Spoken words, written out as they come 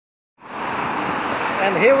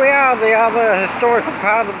And here we are, the other historical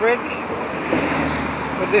part of the bridge.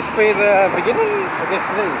 Would this be the beginning? I guess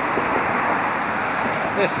it is.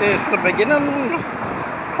 This is the beginning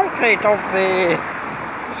concrete of the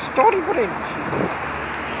Story Bridge.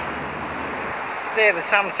 There the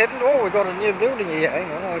sun's setting. Oh, we've got a new building here. Hang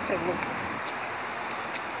on, let's have a look.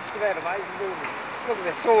 Look at that amazing building. Look at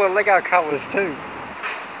that, it's all the Lego colours too.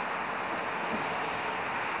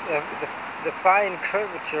 The fine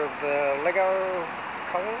curvature of the Lego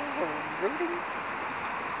colours of building.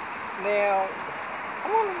 Now, I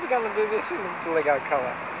wonder if they're going to do this in the Lego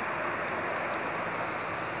colour.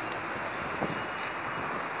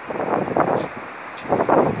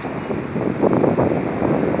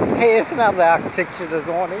 Here's another architecture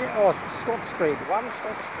design here. Oh, Scott Street, 1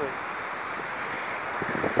 Scott Street.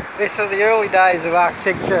 This is the early days of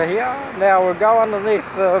architecture here. Now we'll go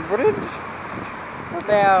underneath the bridge.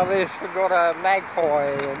 Now we've got a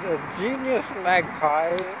magpie, a genius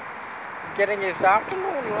magpie, getting his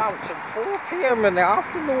afternoon lunch at 4 PM in the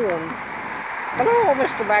afternoon. Hello,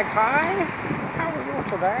 Mr. Magpie. How are you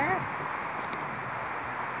today?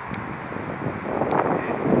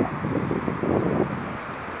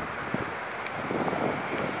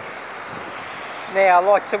 Now I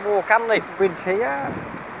like to walk underneath the bridge here,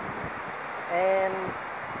 and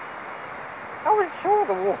I was sure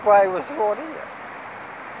the walkway was right here.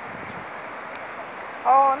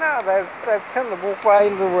 Oh no, they've turned the walkway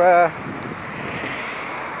into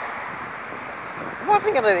I'm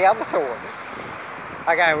thinking of the other side.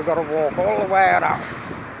 Okay, we've got to walk all the way around.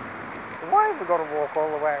 Why have we got to walk all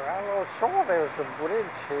the way around? I was sure there was a bridge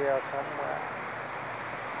here somewhere.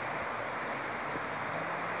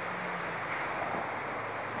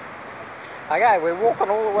 Okay, we're walking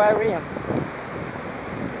all the way around.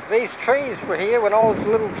 These trees were here when I was a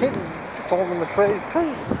little kid, climbing the trees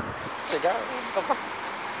too. There you go.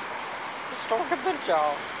 Historic adventure.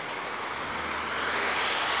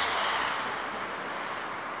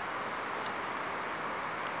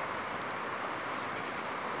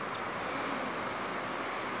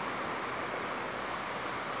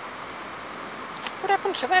 What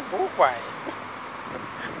happened to that walkway?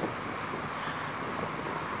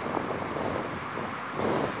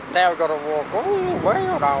 Now we've got to walk all the way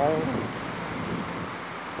around.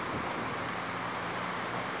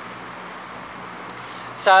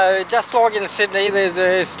 So, just like in Sydney, there's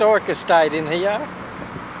a historic estate in here.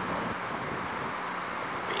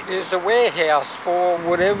 It is a warehouse for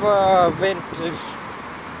whatever event is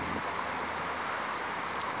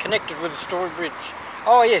connected with the Story Bridge.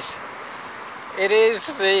 Oh yes, it is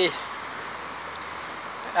the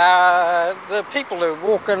people who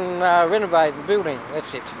walk and renovate the building.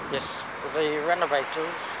 That's it. Yes, the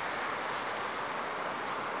renovators.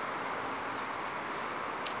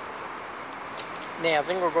 Now I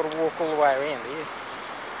think we've got to walk all the way around here.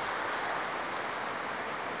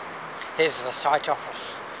 Here's the site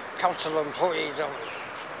office. Council employees only.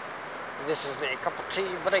 This is their cup of tea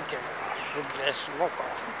break with their smoker.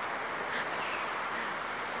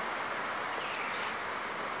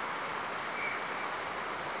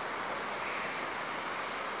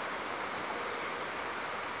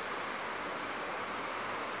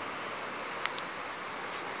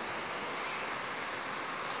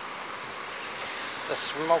 The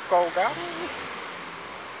smoke all gone.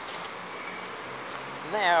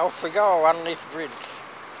 Now if we go underneath the bridge.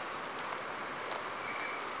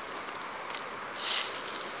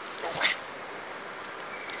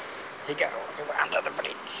 Here you go, we're under the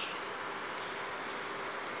bridge.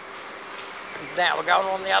 Now we're going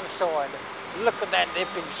on the other side. Look at that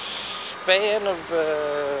epic span of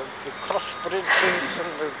the cross bridges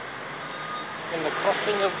and the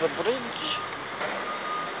crossing of the bridge.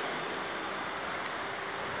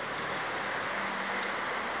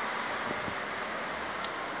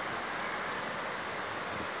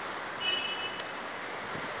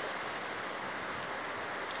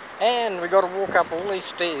 And we got to walk up all these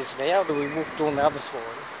stairs now that we walked on the other side.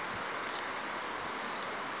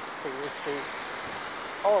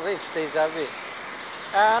 Oh, there's stairs over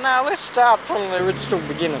there. Now let's start from the original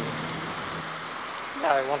beginning.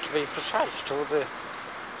 Now I want to be precise to the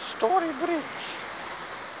Story Bridge.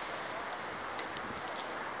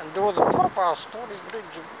 And do the proper Story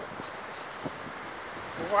Bridge.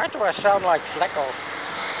 Why do I sound like Flacco?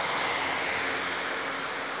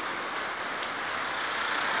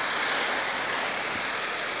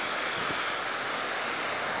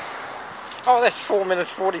 Oh, that's 4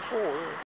 minutes 44.